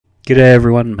G'day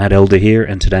everyone, Matt Elder here,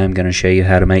 and today I'm going to show you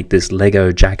how to make this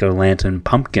Lego Jack-O-Lantern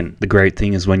pumpkin. The great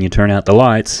thing is when you turn out the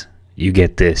lights, you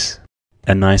get this.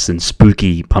 A nice and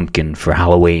spooky pumpkin for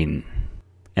Halloween.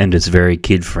 And it's very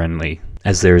kid-friendly,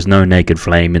 as there is no naked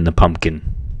flame in the pumpkin.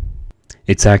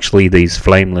 It's actually these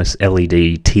flameless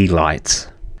LED tea lights.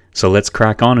 So let's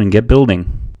crack on and get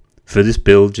building. For this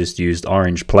build, just used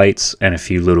orange plates and a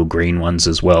few little green ones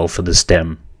as well for the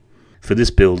stem. For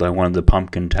this build, I wanted the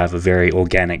pumpkin to have a very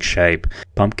organic shape.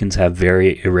 Pumpkins have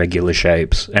very irregular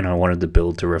shapes, and I wanted the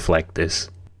build to reflect this.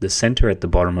 The center at the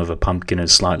bottom of a pumpkin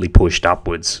is slightly pushed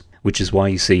upwards, which is why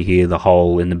you see here the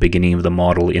hole in the beginning of the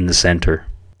model in the center.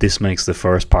 This makes the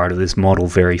first part of this model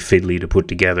very fiddly to put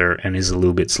together and is a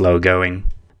little bit slow going,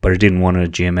 but I didn't want a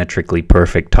geometrically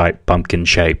perfect type pumpkin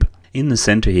shape. In the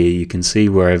center here you can see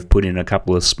where I've put in a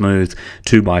couple of smooth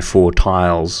 2x4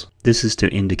 tiles. This is to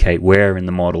indicate where in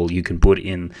the model you can put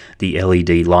in the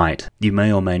LED light. You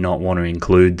may or may not want to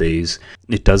include these.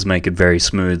 It does make it very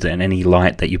smooth, and any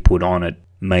light that you put on it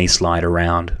may slide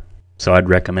around. So I'd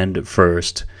recommend at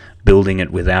first building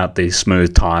it without these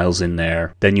smooth tiles in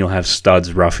there. Then you'll have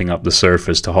studs roughing up the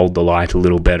surface to hold the light a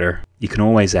little better. You can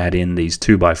always add in these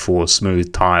 2x4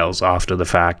 smooth tiles after the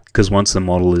fact, because once the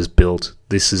model is built,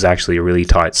 this is actually a really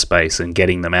tight space and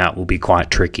getting them out will be quite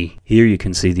tricky. Here you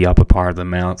can see the upper part of the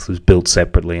mouth was built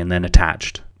separately and then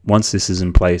attached. Once this is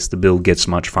in place, the build gets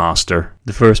much faster.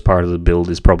 The first part of the build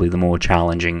is probably the more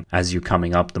challenging as you're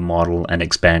coming up the model and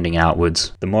expanding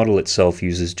outwards. The model itself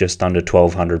uses just under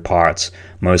 1200 parts,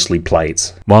 mostly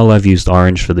plates. While I've used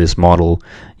orange for this model,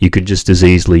 you could just as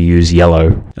easily use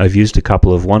yellow. I've used a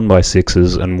couple of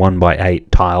 1x6s and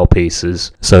 1x8 tile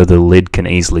pieces so the lid can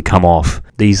easily come off.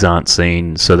 These aren't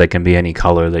seen, so they can be any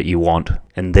color that you want.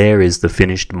 And there is the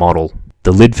finished model.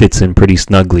 The lid fits in pretty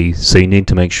snugly, so you need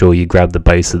to make sure you grab the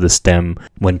base of the stem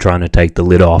when trying to take the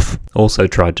lid off. Also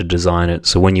tried to design it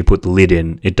so when you put the lid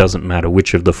in, it doesn't matter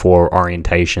which of the four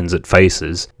orientations it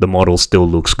faces, the model still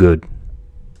looks good.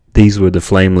 These were the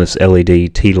flameless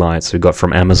LED tea lights I got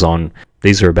from Amazon.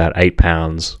 These are about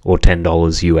 £8 or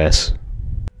 $10 US.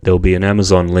 There'll be an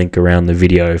Amazon link around the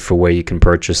video for where you can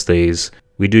purchase these.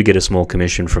 We do get a small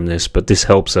commission from this, but this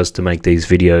helps us to make these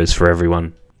videos for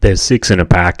everyone. There's 6 in a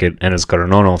packet, and it's got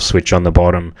an on-off switch on the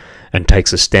bottom and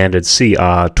takes a standard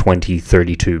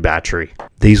CR2032 battery.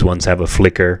 These ones have a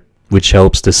flicker, which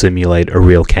helps to simulate a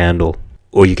real candle.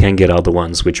 Or you can get other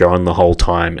ones which are on the whole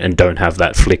time and don't have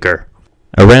that flicker.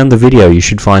 Around the video you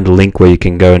should find a link where you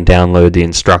can go and download the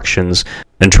instructions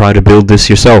and try to build this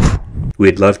yourself.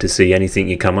 We'd love to see anything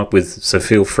you come up with, so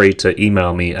feel free to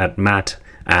email me at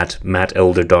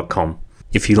matt@mattelder.com.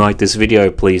 If you like this video,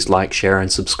 please like, share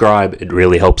and subscribe. It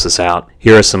really helps us out.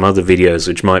 Here are some other videos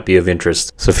which might be of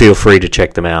interest, so feel free to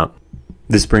check them out.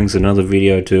 This brings another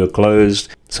video to a close,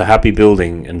 so happy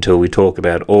building until we talk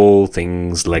about all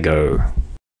things Lego.